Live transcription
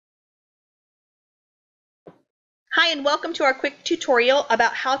Hi, and welcome to our quick tutorial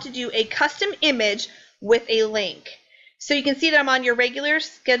about how to do a custom image with a link. So you can see that I'm on your regular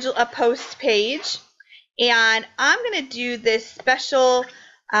schedule a post page, and I'm going to do this special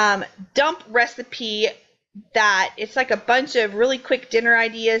dump recipe that it's like a bunch of really quick dinner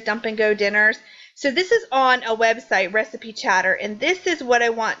ideas, dump and go dinners. So this is on a website, Recipe Chatter, and this is what I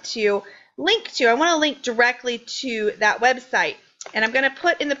want to link to. I want to link directly to that website, and I'm going to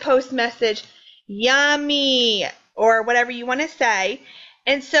put in the post message, yummy, or whatever you want to say.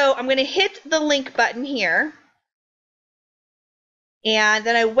 And so I'm going to hit the link button here, and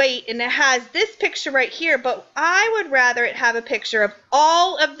then I wait, and it has this picture right here, but I would rather it have a picture of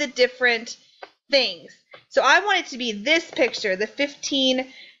all of the different things. So I want it to be this picture, the 15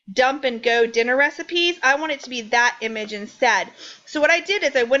 dump and go dinner recipes. I want it to be that image instead. So what I did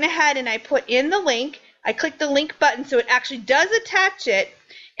is I went ahead and I put in the link. I clicked the link button so it actually does attach it.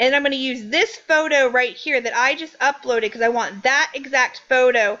 And I'm going to use this photo right here that I just uploaded because I want that exact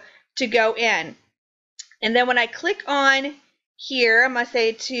photo to go in. And then when I click on here, I'm going to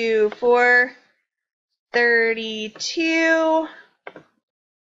say to 432.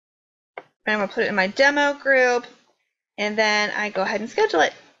 And I'm going to put it in my demo group. And then I go ahead and schedule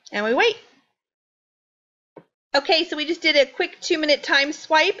it. And we wait. Okay, so we just did a quick 2-minute time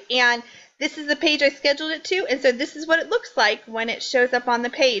swipe, and this is the page I scheduled it to, and so this is what it looks like when it shows up on the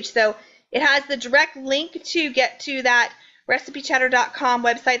page. So it has the direct link to get to that recipechatter.com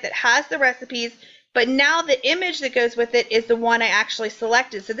website that has the recipes, but now the image that goes with it is the one I actually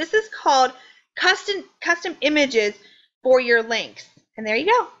selected. So this is called custom images for your links. And there you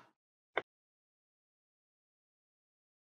go.